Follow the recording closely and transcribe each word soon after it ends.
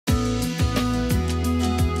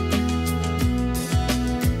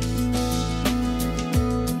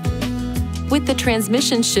With the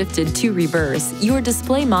transmission shifted to reverse, your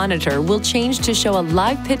display monitor will change to show a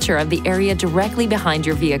live picture of the area directly behind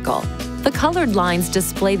your vehicle. The colored lines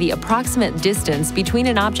display the approximate distance between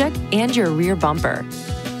an object and your rear bumper.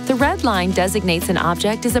 The red line designates an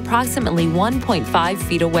object is approximately 1.5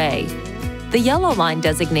 feet away. The yellow line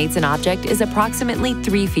designates an object is approximately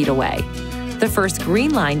 3 feet away. The first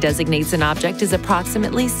green line designates an object is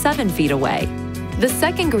approximately 7 feet away. The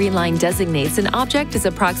second green line designates an object is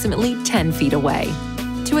approximately 10 feet away.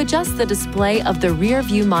 To adjust the display of the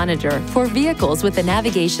RearView Monitor for vehicles with a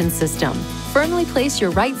navigation system, firmly place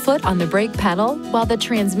your right foot on the brake pedal while the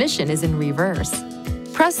transmission is in reverse.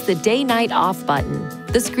 Press the Day-Night Off button.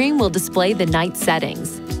 The screen will display the night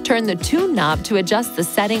settings. Turn the Tune knob to adjust the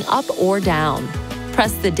setting up or down.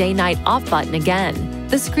 Press the Day-Night Off button again.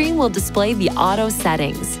 The screen will display the auto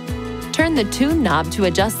settings. Turn the Tune knob to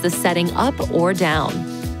adjust the setting up or down.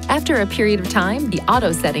 After a period of time, the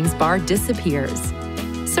auto settings bar disappears.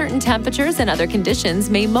 Certain temperatures and other conditions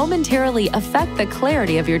may momentarily affect the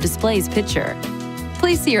clarity of your display's picture.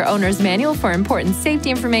 Please see your owner's manual for important safety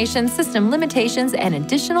information, system limitations, and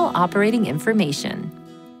additional operating information.